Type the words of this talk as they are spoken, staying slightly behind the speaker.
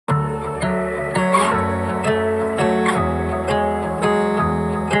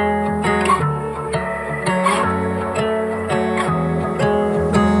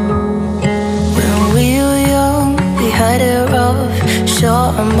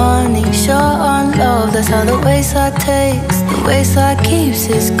money, short on love. That's how the wayside takes, the wayside keeps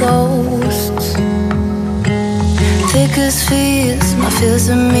its ghosts. Thick as fears, my fears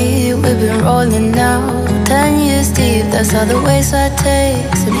and me, we've been rolling now 10 years deep. That's how the wayside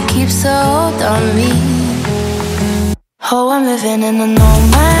takes, and it keeps a hold on me. Oh, I'm living in a no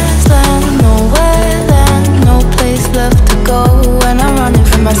man's land, nowhere land, no place left to go. When I'm running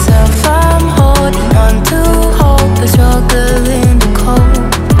from myself, I'm holding on to hope, but struggling to cope.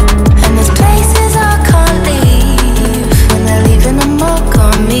 And there's places I can't leave, and they're leaving a mark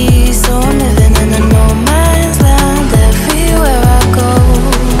on me. So I'm living in a no man's land, everywhere I go.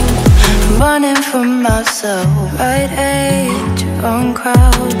 I'm running from myself, right age, wrong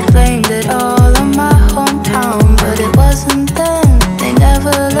crowd, blamed it all on my hometown, but it wasn't then, they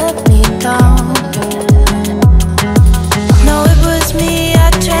never let me down. No, it was me, I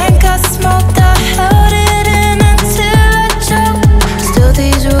drank, I smoked, I held it in until I choked. Still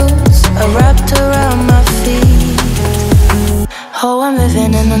these rules are wrapped around my feet. Oh, I'm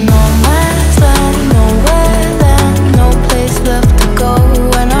living in the